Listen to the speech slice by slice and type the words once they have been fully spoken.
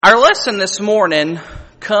Our lesson this morning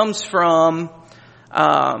comes from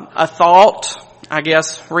a thought, I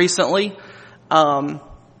guess, recently. I've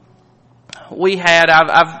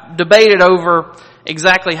debated over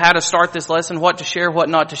exactly how to start this lesson, what to share, what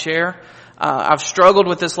not to share. I've struggled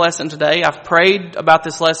with this lesson today. I've prayed about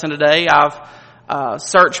this lesson today. I've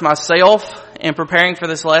searched myself in preparing for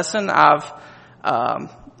this lesson. I've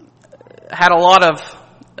had a lot of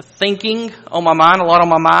thinking on my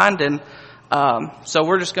mind, and so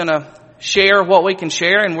we're just going to share what we can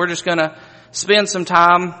share, and we're just going to spend some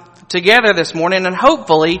time together this morning and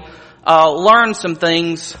hopefully learn some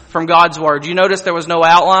things from God's Word. You notice there was no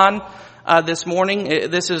outline this morning.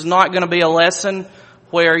 This is not going to be a lesson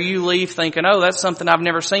where you leave thinking, oh, that's something I've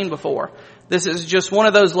never seen before. This is just one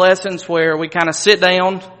of those lessons where we kind of sit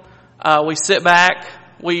down, we sit back,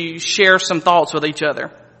 we share some thoughts with each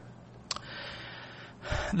other.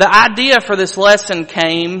 The idea for this lesson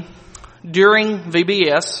came during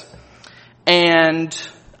VBS, and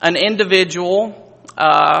an individual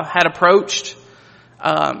had approached,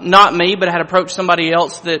 not me, but had approached somebody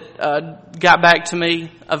else that got back to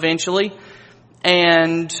me eventually,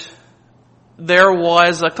 and there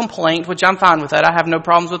was a complaint, which I'm fine with that. I have no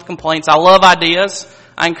problems with complaints. I love ideas.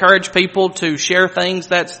 I encourage people to share things.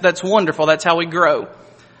 That's wonderful. That's how we grow.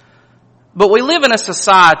 But we live in a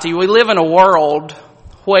society, we live in a world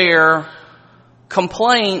where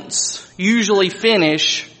complaints usually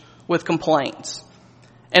finish with complaints.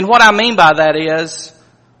 And what I mean by that is,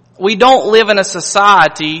 we don't live in a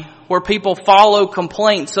society where people follow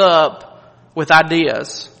complaints up with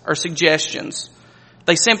ideas or suggestions.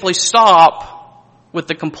 They simply stop with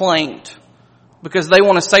the complaint because they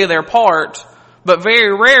want to say their part, but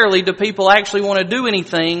very rarely do people actually want to do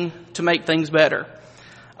anything to make things better.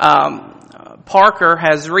 Parker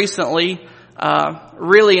has recently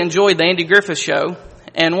really enjoyed the Andy Griffith Show,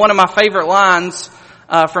 and one of my favorite lines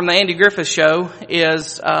from the Andy Griffith Show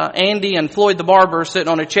is Andy and Floyd the barber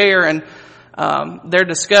sitting on a chair, and they're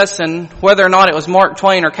discussing whether or not it was Mark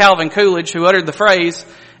Twain or Calvin Coolidge who uttered the phrase,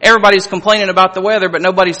 "Everybody's complaining about the weather, but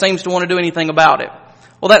nobody seems to want to do anything about it."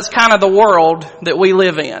 Well, that's kind of the world that we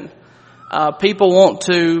live in. People want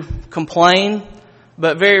to complain,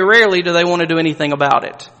 but very rarely do they want to do anything about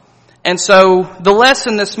it. And so the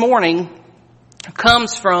lesson this morning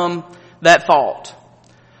comes from that thought.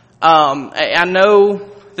 I know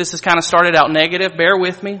this has kind of started out negative. Bear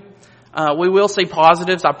with me. We will see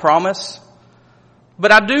positives, I promise.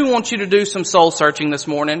 But I do want you to do some soul searching this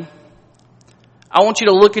morning. I want you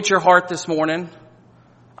to look at your heart this morning.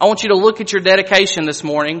 I want you to look at your dedication this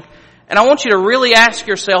morning. And I want you to really ask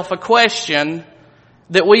yourself a question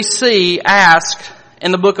that we see asked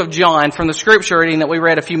in the book of John from the scripture reading that we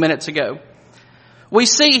read a few minutes ago. We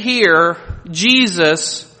see here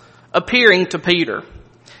Jesus appearing to Peter.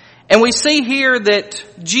 And we see here that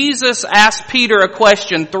Jesus asked Peter a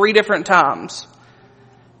question 3 different times.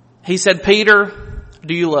 He said, "Peter,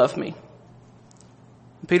 do you love me?"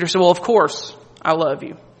 Peter said, "Well, of course, I love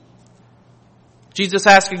you." Jesus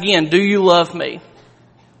asked again, "Do you love me?"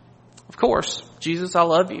 "Of course, Jesus, I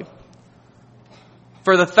love you."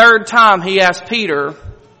 For the 3rd time, he asked Peter,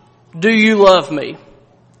 "Do you love me?"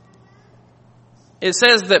 It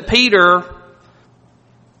says that Peter,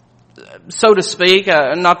 so to speak,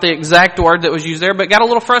 not the exact word that was used there, but got a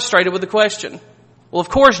little frustrated with the question. "Well, of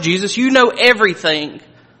course, Jesus, you know everything.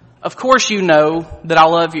 Of course you know that I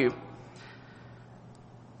love you."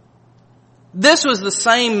 This was the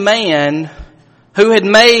same man who had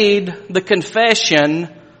made the confession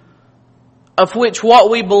of which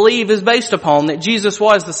what we believe is based upon, that Jesus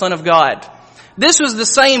was the Son of God. This was the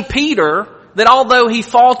same Peter that although he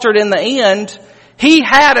faltered in the end, he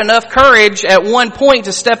had enough courage at one point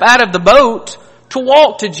to step out of the boat to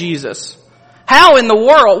walk to Jesus. How in the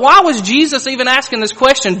world? Why was Jesus even asking this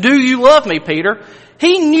question, "Do you love me, Peter?"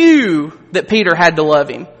 He knew that Peter had to love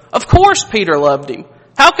him. Of course Peter loved him.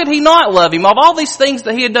 How could he not love him? Of all these things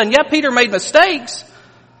that he had done, yeah, Peter made mistakes,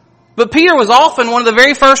 but Peter was often one of the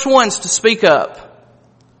very first ones to speak up.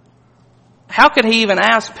 How could he even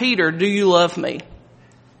ask Peter, "Do you love me?"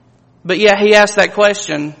 But yeah, he asked that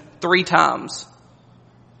question 3 times.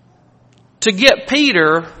 To get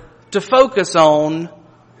Peter to focus on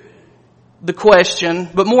the question,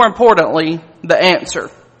 but more importantly, the answer.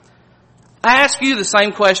 I ask you the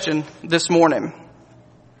same question this morning.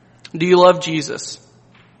 Do you love Jesus?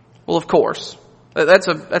 Well, of course. That's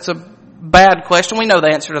a bad question. We know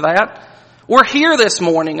the answer to that. We're here this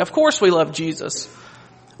morning. Of course we love Jesus.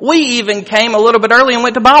 We even came a little bit early and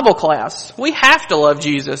went to Bible class. We have to love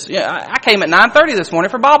Jesus. Yeah, I came at 9:30 this morning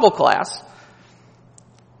for Bible class.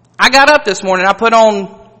 I got up this morning. I put on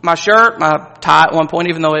my shirt, my tie at one point,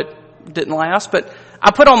 even though it didn't last. But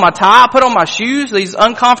I put on my tie, I put on my shoes, these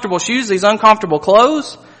uncomfortable shoes, these uncomfortable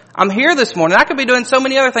clothes. I'm here this morning. I could be doing so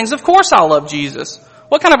many other things. Of course I love Jesus.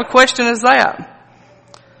 What kind of a question is that?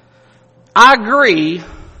 I agree,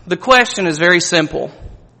 the question is very simple.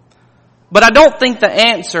 But I don't think the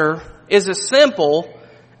answer is as simple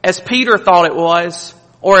as Peter thought it was,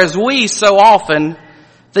 or as we so often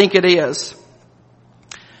think it is.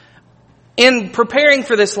 In preparing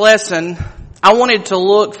for this lesson, I wanted to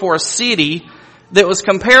look for a city that was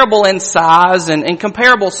comparable in size and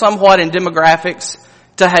comparable somewhat in demographics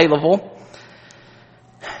to Haleville.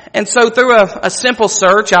 And so through a simple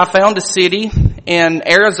search, I found a city in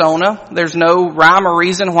Arizona. There's no rhyme or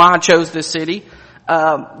reason why I chose this city.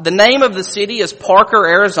 The name of the city is Parker,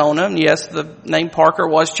 Arizona. Yes, the name Parker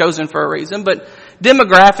was chosen for a reason, but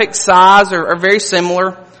demographic size are very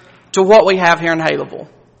similar to what we have here in Haleville.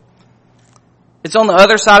 It's on the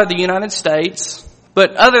other side of the United States,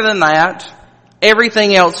 but other than that,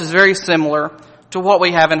 everything else is very similar to what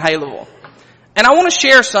we have in Haleville. And I want to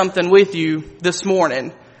share something with you this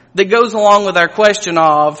morning that goes along with our question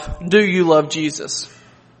of, do you love Jesus?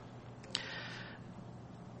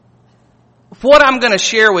 What I'm going to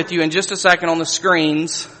share with you in just a second on the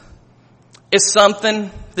screens is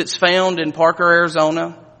something that's found in Parker,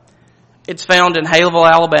 Arizona. It's found in Haleville,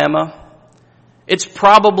 Alabama. It's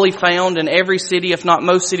probably found in every city, if not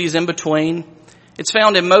most cities in between. It's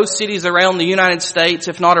found in most cities around the United States,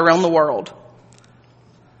 if not around the world.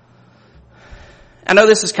 I know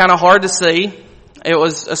this is kind of hard to see. It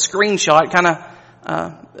was a screenshot, kind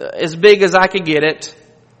of as big as I could get it.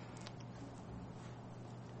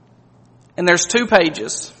 And there's 2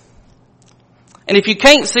 pages. And if you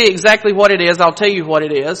can't see exactly what it is, I'll tell you what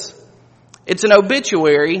it is. It's an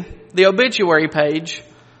obituary, the obituary page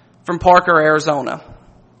from Parker, Arizona.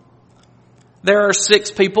 There are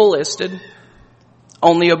 6 people listed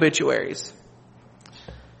on the obituaries.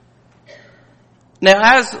 Now,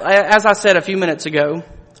 as I said a few minutes ago,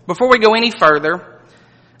 before we go any further,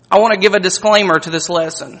 I want to give a disclaimer to this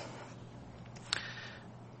lesson.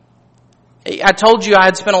 I told you I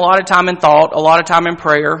had spent a lot of time in thought, a lot of time in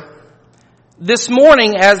prayer. This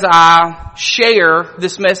morning, as I share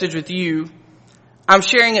this message with you, I'm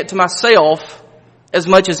sharing it to myself as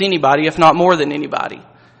much as anybody, if not more than anybody.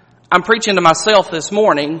 I'm preaching to myself this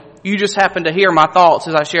morning. You just happen to hear my thoughts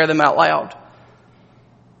as I share them out loud.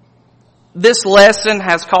 This lesson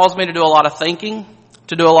has caused me to do a lot of thinking,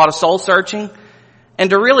 to do a lot of soul searching, and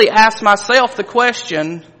to really ask myself the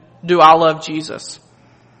question, do I love Jesus?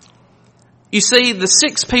 You see, the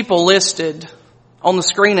 6 people listed on the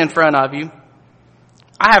screen in front of you,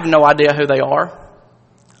 I have no idea who they are.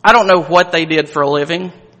 I don't know what they did for a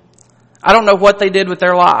living. I don't know what they did with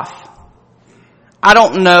their life. I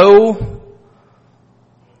don't know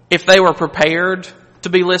if they were prepared to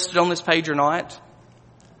be listed on this page or not.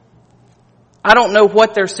 I don't know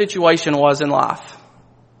what their situation was in life.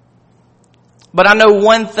 But I know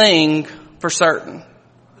one thing for certain.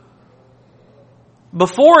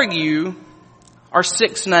 Before you are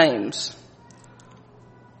 6 names.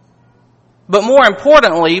 But more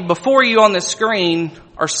importantly, before you on the screen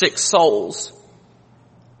are 6 souls.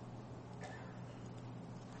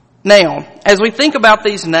 Now, as we think about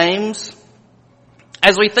these names,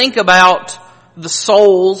 as we think about the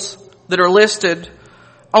souls that are listed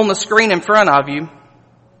on the screen in front of you,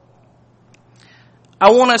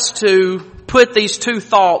 I want us to put these 2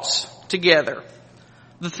 thoughts together.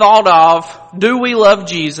 The thought of, do we love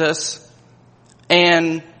Jesus?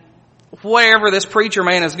 And wherever this preacher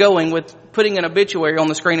man is going with putting an obituary on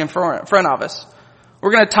the screen in front of us,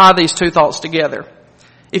 we're going to tie these 2 thoughts together.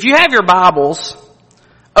 If you have your Bibles,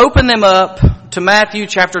 open them up to Matthew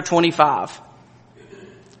chapter 25.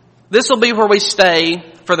 This will be where we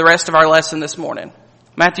stay for the rest of our lesson this morning.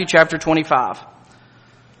 Matthew chapter 25.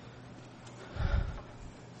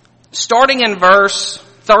 Starting in verse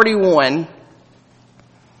 31,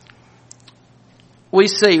 we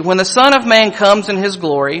see, when the Son of Man comes in his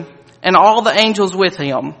glory, and all the angels with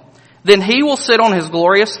him, then he will sit on his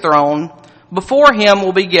glorious throne. Before him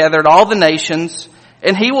will be gathered all the nations,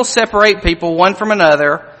 and he will separate people one from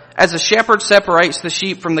another, as a shepherd separates the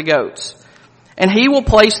sheep from the goats. And he will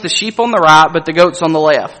place the sheep on the right, but the goats on the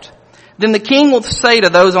left. Then the king will say to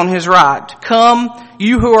those on his right, come,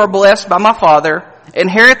 you who are blessed by my Father,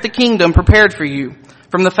 inherit the kingdom prepared for you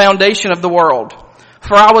from the foundation of the world.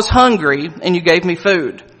 For I was hungry, and you gave me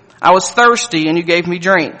food. I was thirsty, and you gave me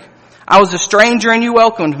drink. I was a stranger, and you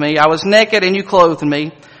welcomed me. I was naked, and you clothed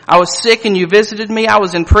me. I was sick, and you visited me. I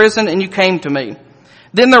was in prison, and you came to me.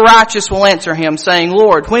 Then the righteous will answer him, saying,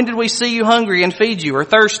 Lord, when did we see you hungry and feed you, or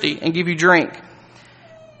thirsty and give you drink?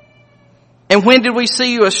 And when did we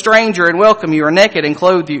see you a stranger and welcome you, or naked and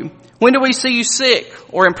clothe you? When did we see you sick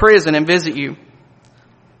or in prison and visit you?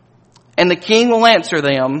 And the king will answer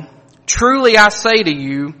them, truly I say to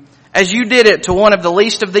you, as you did it to one of the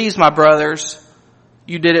least of these, my brothers,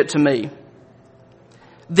 you did it to me.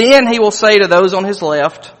 Then he will say to those on his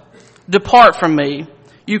left, depart from me,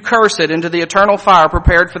 you cursed, into the eternal fire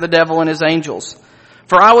prepared for the devil and his angels.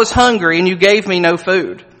 For I was hungry and you gave me no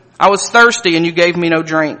food. I was thirsty and you gave me no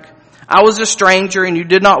drink. I was a stranger and you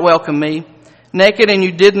did not welcome me. Naked and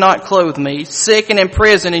you did not clothe me. Sick and in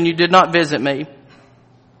prison and you did not visit me.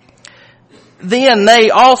 Then they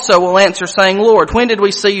also will answer, saying, Lord, when did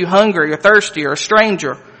we see you hungry or thirsty or a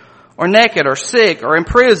stranger or naked or sick or in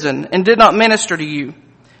prison and did not minister to you?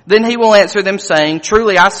 Then he will answer them, saying,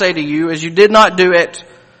 truly I say to you, as you did not do it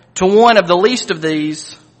to one of the least of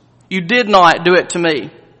these, you did not do it to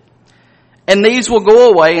me. And these will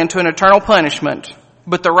go away into an eternal punishment,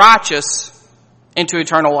 but the righteous into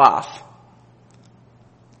eternal life.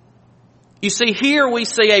 You see, here we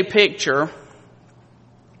see a picture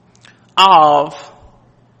of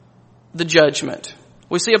the judgment.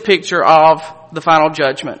 We see a picture of the final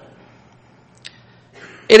judgment.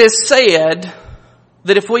 It is said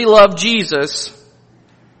that if we love Jesus,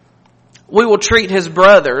 we will treat his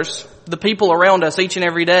brothers, the people around us each and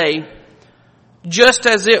every day, just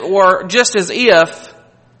as if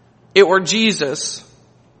it were Jesus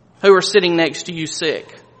who were sitting next to you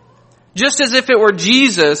sick. Just as if it were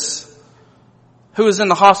Jesus who was in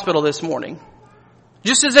the hospital this morning.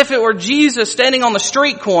 Just as if it were Jesus standing on the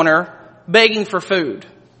street corner begging for food.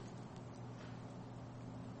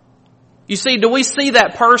 You see, do we see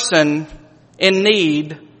that person in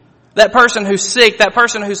need, that person who's sick, that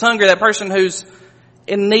person who's hungry, that person who's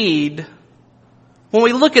in need? When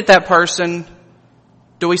we look at that person,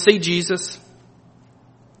 do we see Jesus?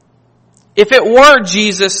 If it were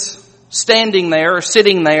Jesus standing there or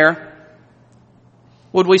sitting there,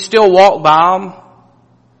 would we still walk by him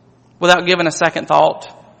without giving a second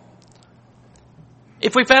thought?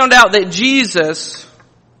 If we found out that Jesus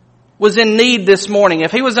was in need this morning,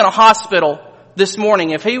 if he was in a hospital this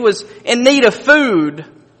morning, if he was in need of food,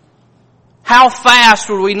 how fast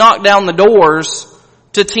would we knock down the doors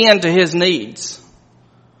to tend to his needs?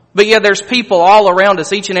 But yet there's people all around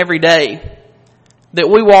us each and every day that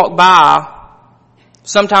we walk by,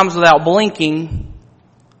 sometimes without blinking,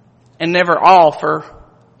 and never offer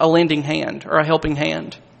a lending hand or a helping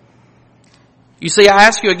hand. You see, I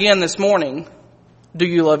ask you again this morning, do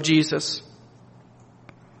you love Jesus?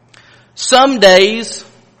 Some days,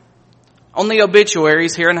 on the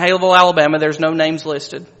obituaries here in Haleville, Alabama, there's no names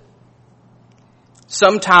listed.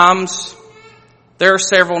 Sometimes there are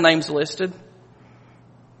several names listed.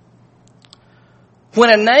 When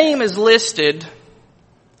a name is listed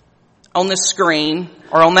on this screen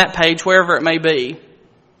or on that page, wherever it may be,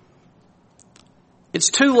 it's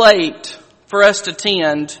too late for us to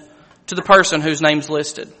tend to the person whose name's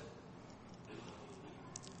listed.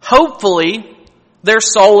 Hopefully, their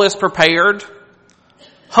soul is prepared.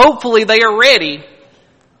 Hopefully, they are ready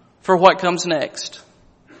for what comes next.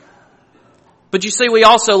 But you see, we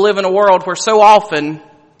also live in a world where so often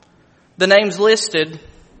the names listed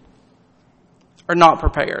are not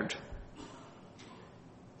prepared.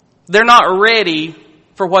 They're not ready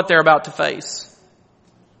for what they're about to face.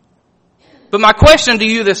 But my question to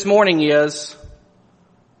you this morning is,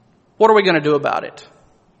 what are we going to do about it?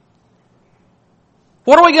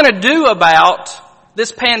 What are we going to do about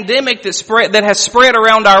this pandemic that has spread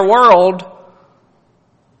around our world,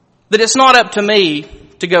 that it's not up to me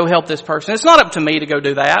to go help this person. It's not up to me to go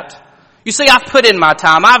do that. You see, I've put in my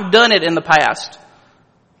time. I've done it in the past.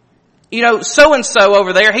 You know, so-and-so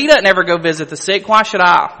over there, he doesn't ever go visit the sick. Why should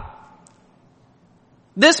I?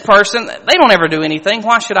 This person, they don't ever do anything.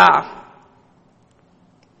 Why should I?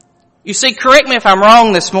 You see, correct me if I'm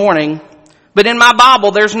wrong this morning, but in my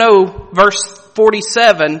Bible there's no verse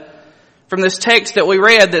 47 from this text that we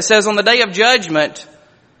read that says on the day of judgment,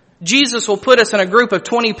 Jesus will put us in a group of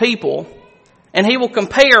 20 people and he will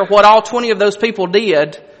compare what all 20 of those people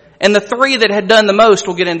did, and the 3 that had done the most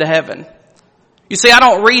will get into heaven. You see, I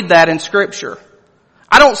don't read that in Scripture.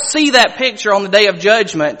 I don't see that picture on the day of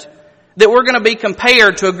judgment that we're going to be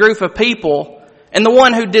compared to a group of people and the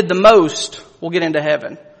one who did the most will get into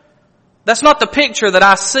heaven. That's not the picture that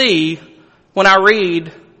I see when I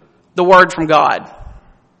read the Word from God.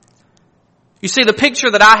 You see, the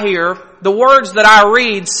picture that I hear, the words that I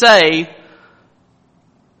read say,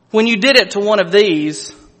 when you did it to one of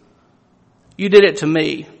these, you did it to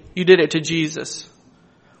me. You did it to Jesus.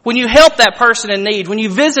 When you help that person in need, when you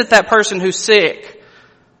visit that person who's sick,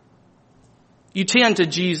 you tend to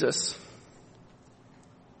Jesus.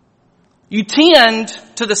 You tend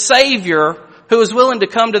to the Savior who is willing to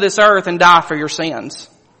come to this earth and die for your sins.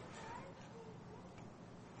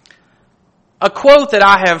 A quote that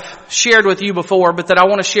I have shared with you before, but that I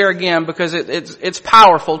want to share again because it's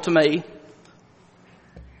powerful to me,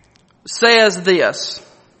 says this: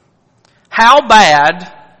 how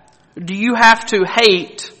bad do you have to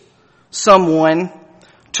hate someone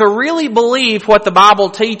to really believe what the Bible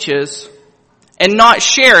teaches and not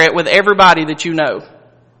share it with everybody that you know?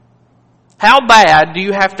 How bad do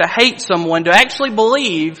you have to hate someone to actually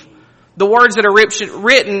believe the words that are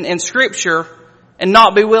written in Scripture and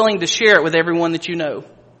not be willing to share it with everyone that you know?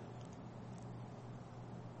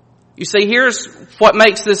 You see, here's what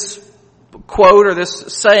makes this quote or this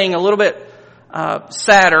saying a little bit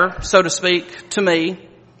sadder, so to speak, to me.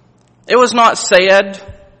 It was not said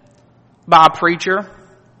by a preacher.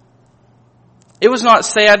 It was not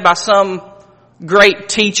said by some great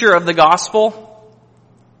teacher of the gospel.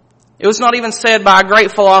 It was not even said by a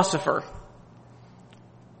great philosopher.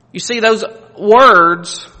 You see, those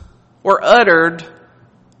words were uttered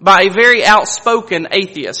by a very outspoken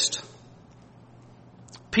atheist.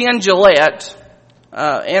 Penn Jillette,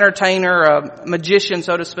 entertainer, a magician,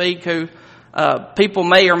 so to speak, who people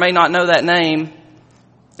may or may not know that name,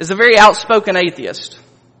 is a very outspoken atheist.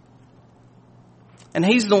 And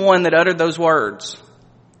he's the one that uttered those words.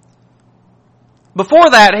 Before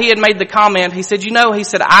that, he had made the comment, he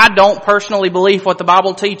said, I don't personally believe what the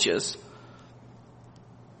Bible teaches.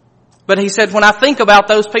 But he said, when I think about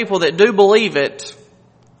those people that do believe it,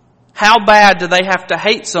 how bad do they have to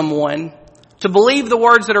hate someone to believe the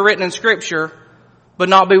words that are written in Scripture, but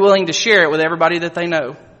not be willing to share it with everybody that they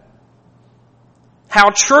know? How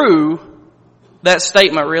true that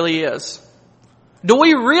statement really is. Do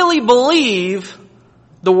we really believe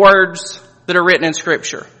the words that are written in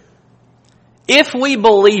Scripture? If we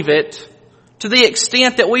believe it to the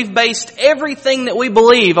extent that we've based everything that we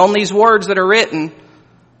believe on these words that are written,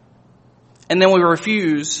 and then we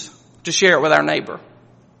refuse to share it with our neighbor.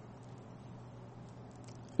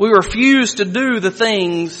 We refuse to do the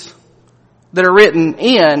things that are written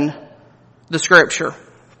in the Scripture.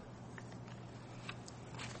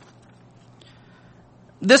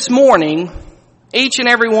 This morning, each and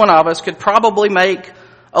every one of us could probably make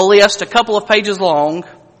a list a couple of pages long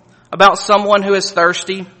about someone who is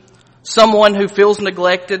thirsty, someone who feels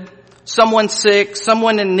neglected, someone sick,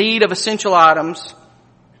 someone in need of essential items.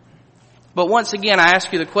 But once again, I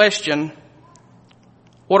ask you the question,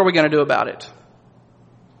 what are we going to do about it?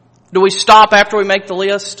 Do we stop after we make the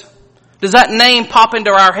list? Does that name pop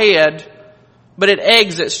into our head, but it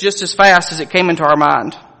exits just as fast as it came into our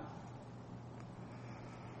mind?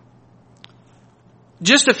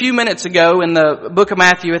 Just a few minutes ago in the book of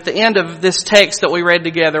Matthew, at the end of this text that we read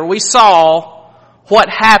together, we saw what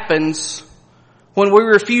happens when we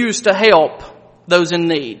refuse to help those in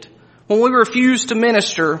need, when we refuse to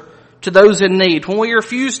minister to those in need, when we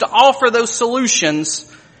refuse to offer those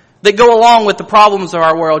solutions that go along with the problems of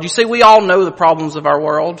our world. You see, we all know the problems of our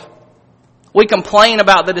world. We complain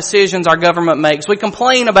about the decisions our government makes. We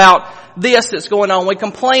complain about this that's going on. We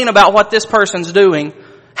complain about what this person's doing.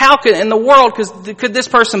 How could, in the world, could this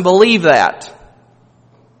person believe that?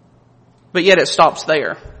 But yet it stops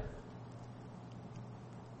there.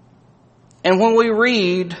 And when we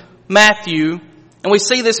read Matthew and we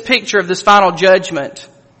see this picture of this final judgment,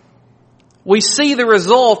 we see the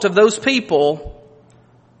result of those people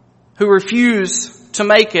who refuse to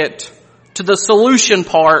make it to the solution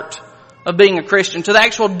part of being a Christian, to the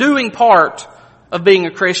actual doing part of being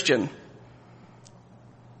a Christian.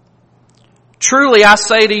 Truly I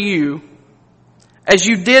say to you, as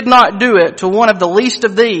you did not do it to one of the least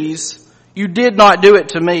of these, you did not do it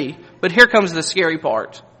to me. But here comes the scary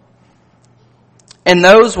part. And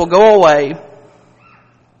those will go away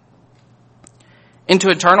into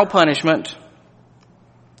eternal punishment,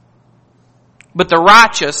 but the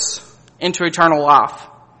righteous into eternal life.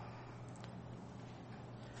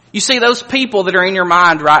 You see, those people that are in your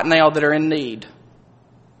mind right now that are in need,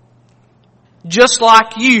 just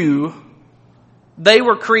like you, they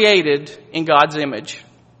were created in God's image.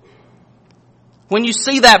 When you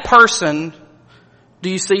see that person, do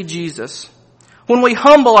you see Jesus? When we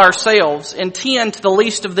humble ourselves and tend to the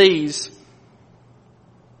least of these,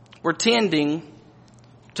 we're tending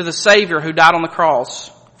to the Savior who died on the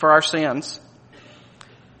cross for our sins.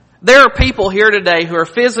 There are people here today who are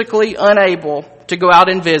physically unable to go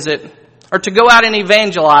out and visit or to go out and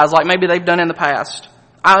evangelize like maybe they've done in the past.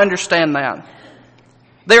 I understand that.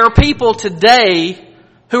 There are people today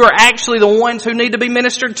who are actually the ones who need to be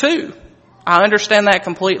ministered to. I understand that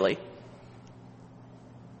completely.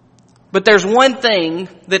 But there's one thing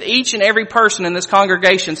that each and every person in this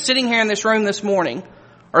congregation, sitting here in this room this morning,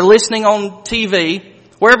 or listening on TV,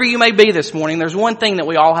 wherever you may be this morning, there's one thing that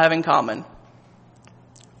we all have in common.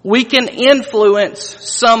 We can influence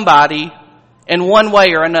somebody in one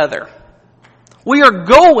way or another. We are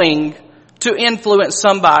going to influence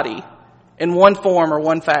somebody in one form or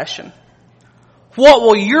one fashion. What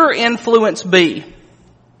will your influence be?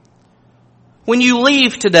 When you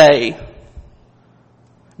leave today,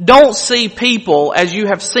 don't see people as you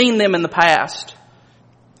have seen them in the past.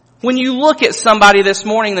 When you look at somebody this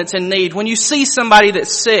morning that's in need, when you see somebody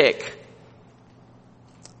that's sick,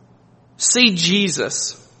 see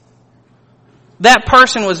Jesus. That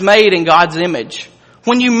person was made in God's image.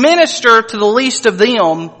 When you minister to the least of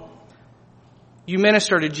them, you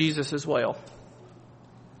minister to Jesus as well.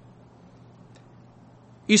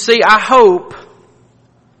 You see, I hope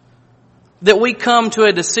that we come to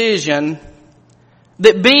a decision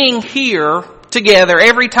that being here together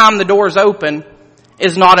every time the doors open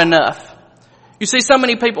is not enough. You see, so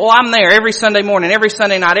many people, well, I'm there every Sunday morning, every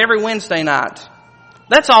Sunday night, every Wednesday night.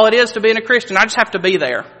 That's all it is to being a Christian. I just have to be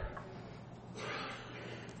there.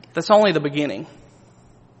 That's only the beginning.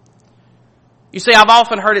 You see, I've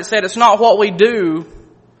often heard it said, it's not what we do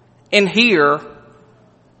in here,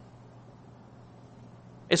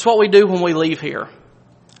 it's what we do when we leave here.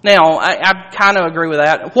 Now, I kind of agree with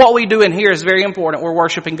that. What we do in here is very important. We're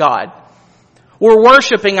worshiping God. We're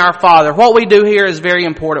worshiping our Father. What we do here is very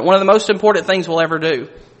important. One of the most important things we'll ever do.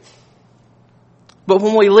 But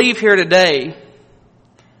when we leave here today,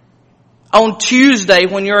 on Tuesday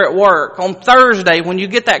when you're at work, on Thursday when you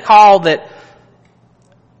get that call that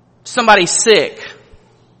somebody's sick,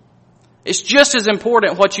 it's just as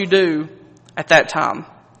important what you do at that time.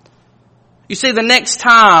 You see, the next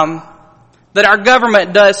time that our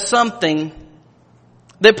government does something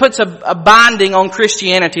that puts a binding on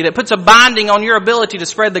Christianity, that puts a binding on your ability to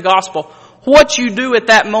spread the gospel, what you do at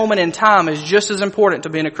that moment in time is just as important to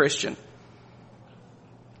being a Christian.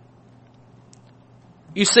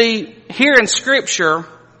 You see, here in Scripture,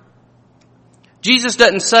 Jesus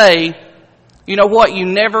doesn't say, you know what, you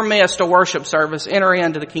never missed a worship service, enter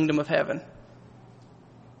into the kingdom of heaven.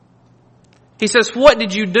 He says, what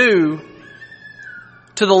did you do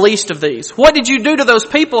to the least of these? What did you do to those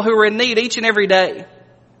people who were in need each and every day?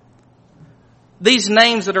 These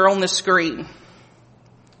names that are on this screen.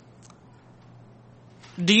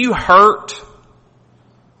 Do you hurt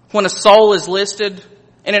when a soul is listed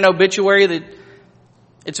in an obituary that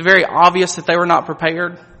it's very obvious that they were not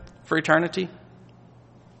prepared for eternity?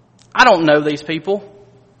 I don't know these people.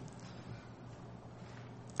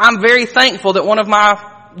 I'm very thankful that one of my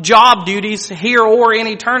job duties here or in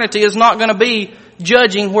eternity is not going to be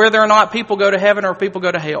judging whether or not people go to heaven or people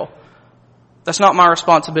go to hell. That's not my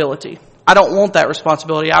responsibility. I don't want that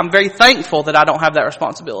responsibility. I'm very thankful that I don't have that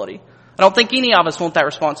responsibility. I don't think any of us want that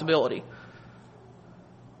responsibility.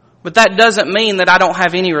 But that doesn't mean that I don't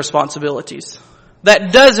have any responsibilities.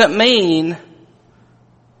 That doesn't mean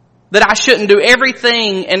that I shouldn't do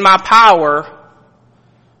everything in my power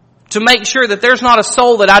to make sure that there's not a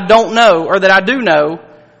soul that I don't know or that I do know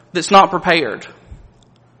that's not prepared.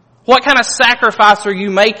 What kind of sacrifice are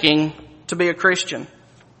you making to be a Christian?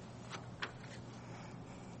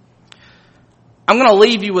 I'm going to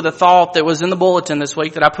leave you with a thought that was in the bulletin this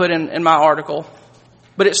week that I put in my article,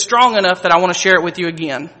 but it's strong enough that I want to share it with you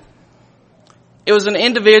again. It was an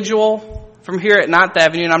individual from here at 9th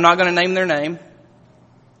Avenue, and I'm not going to name their name.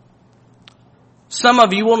 Some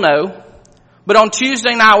of you will know, but on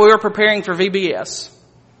Tuesday night we were preparing for VBS.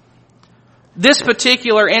 This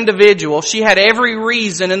particular individual, she had every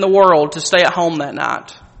reason in the world to stay at home that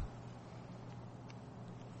night.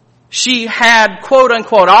 She had, quote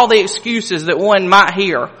unquote, all the excuses that one might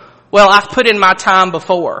hear. Well, I've put in my time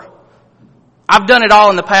before. I've done it all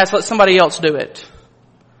in the past. Let somebody else do it.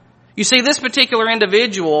 You see, this particular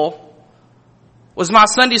individual was my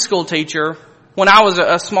Sunday school teacher when I was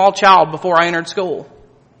a small child before I entered school.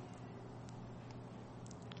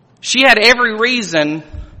 She had every reason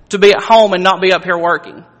to be at home and not be up here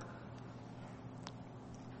working.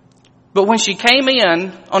 But when she came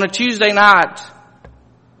in on a Tuesday night,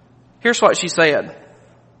 here's what she said.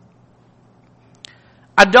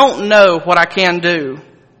 I don't know what I can do,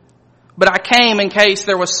 but I came in case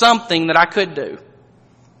there was something that I could do.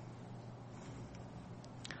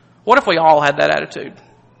 What if we all had that attitude?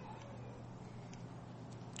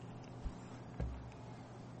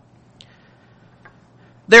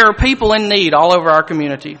 There are people in need all over our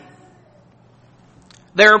community.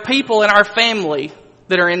 There are people in our family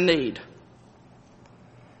that are in need.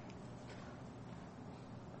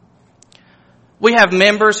 We have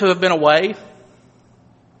members who have been away.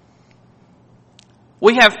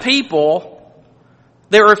 We have people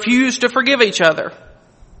that refuse to forgive each other.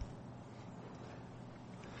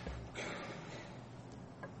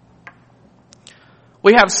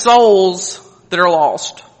 We have souls that are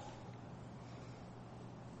lost.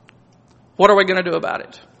 What are we going to do about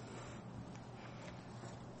it?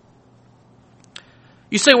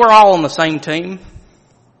 You see, we're all on the same team.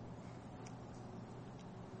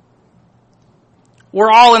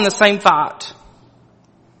 We're all in the same fight.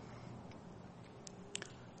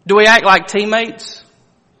 Do we act like teammates?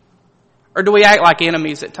 Or do we act like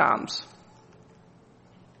enemies at times?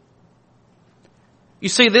 You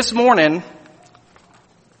see, this morning,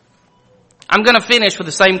 I'm going to finish with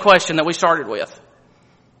the same question that we started with.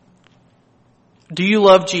 Do you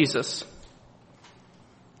love Jesus?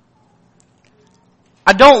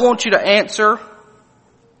 I don't want you to answer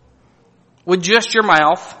with just your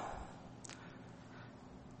mouth.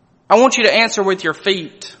 I want you to answer with your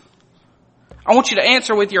feet. I want you to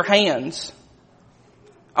answer with your hands.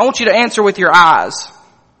 I want you to answer with your eyes.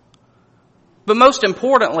 But most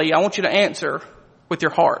importantly, I want you to answer with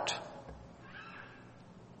your heart.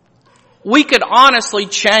 We could honestly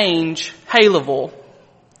change Haleville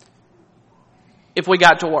if we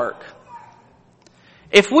got to work.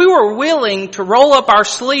 If we were willing to roll up our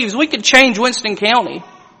sleeves, we could change Winston County.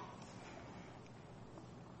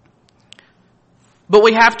 But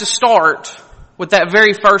we have to start with that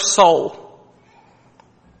very first soul.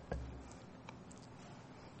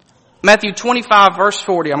 Matthew 25, verse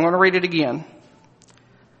 40. I'm going to read it again.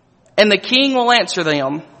 And the king will answer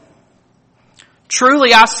them,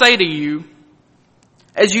 truly I say to you,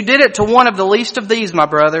 as you did it to one of the least of these, my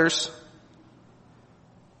brothers,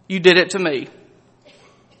 you did it to me.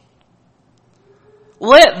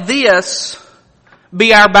 Let this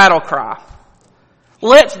be our battle cry.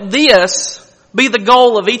 Let this be the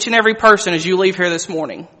goal of each and every person as you leave here this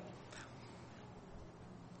morning.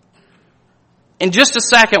 In just a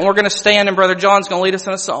second, we're going to stand and Brother John's going to lead us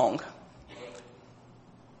in a song.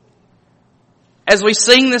 As we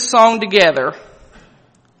sing this song together,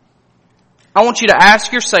 I want you to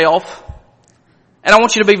ask yourself, and I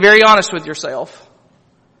want you to be very honest with yourself,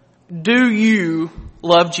 do you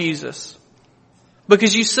love Jesus?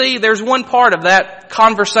 Because you see, there's one part of that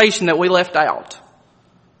conversation that we left out.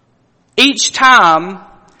 Each time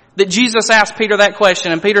that Jesus asked Peter that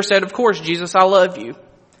question, and Peter said, of course, Jesus, I love you.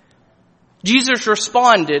 Jesus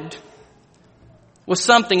responded with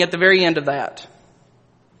something at the very end of that.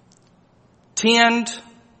 Tend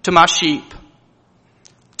to my sheep.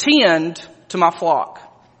 Tend to my flock.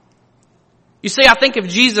 You see, I think if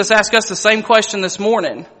Jesus asked us the same question this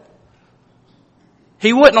morning,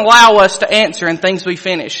 He wouldn't allow us to answer in things we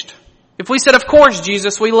finished. If we said, of course,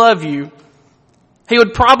 Jesus, we love you, He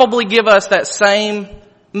would probably give us that same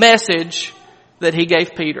message that He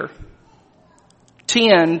gave Peter.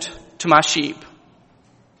 Tend to my sheep.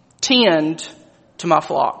 Tend to my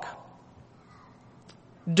flock.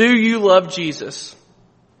 Do you love Jesus?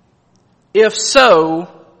 If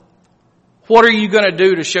so, what are you going to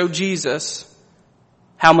do to show Jesus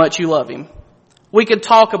how much you love Him? We could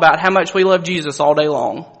talk about how much we love Jesus all day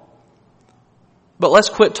long. But let's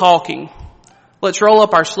quit talking. Let's roll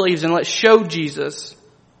up our sleeves and let's show Jesus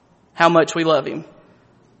how much we love Him.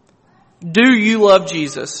 Do you love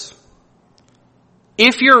Jesus?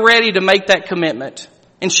 If you're ready to make that commitment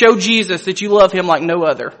and show Jesus that you love Him like no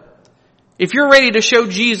other, if you're ready to show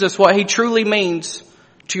Jesus what He truly means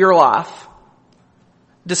to your life,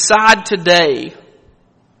 decide today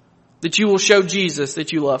that you will show Jesus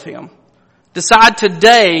that you love Him. Decide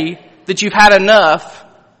today that you've had enough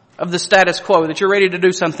of the status quo, that you're ready to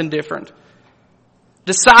do something different.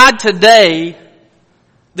 Decide today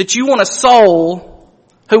that you want a soul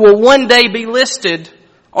who will one day be listed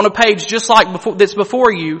on a page just like that's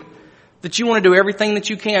before you, that you want to do everything that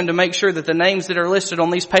you can to make sure that the names that are listed on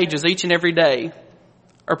these pages each and every day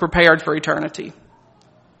are prepared for eternity.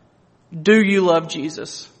 Do you love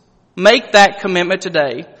Jesus? Make that commitment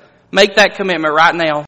today. Make that commitment right now.